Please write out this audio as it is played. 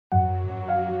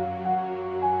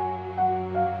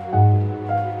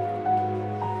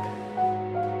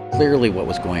Clearly what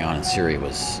was going on in Syria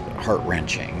was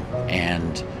heart-wrenching,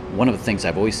 and one of the things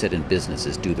I've always said in business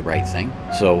is do the right thing.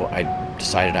 So I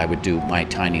decided I would do my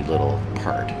tiny little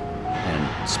part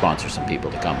and sponsor some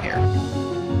people to come here.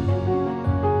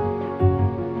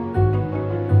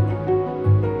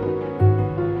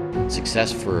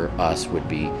 Success for us would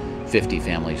be 50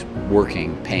 families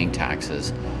working, paying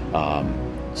taxes,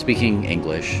 speaking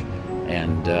English,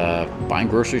 and buying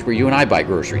groceries where you and I buy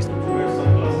groceries.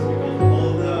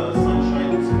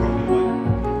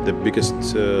 The biggest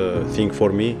thing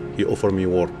for me, he offered me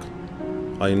work.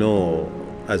 I know,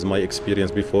 as my experience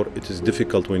before, it is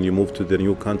difficult when you move to the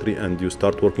new country and you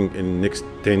start working in next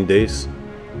 10 days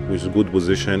with good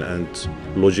position and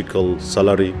logical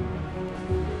salary.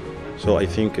 So I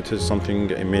think it is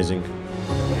something amazing.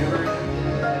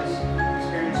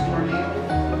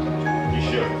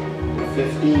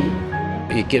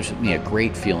 It gives me a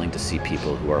great feeling to see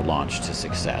people who are launched to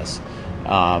success.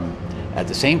 At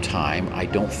the same time, I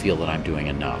don't feel that I'm doing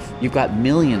enough. You've got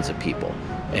millions of people,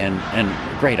 and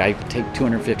great, I take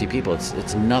 250 people,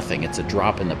 it's nothing, it's a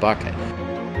drop in the bucket.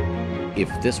 If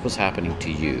this was happening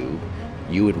to you,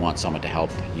 you would want someone to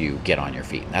help you get on your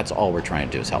feet. And that's all we're trying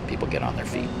to do, is help people get on their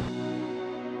feet.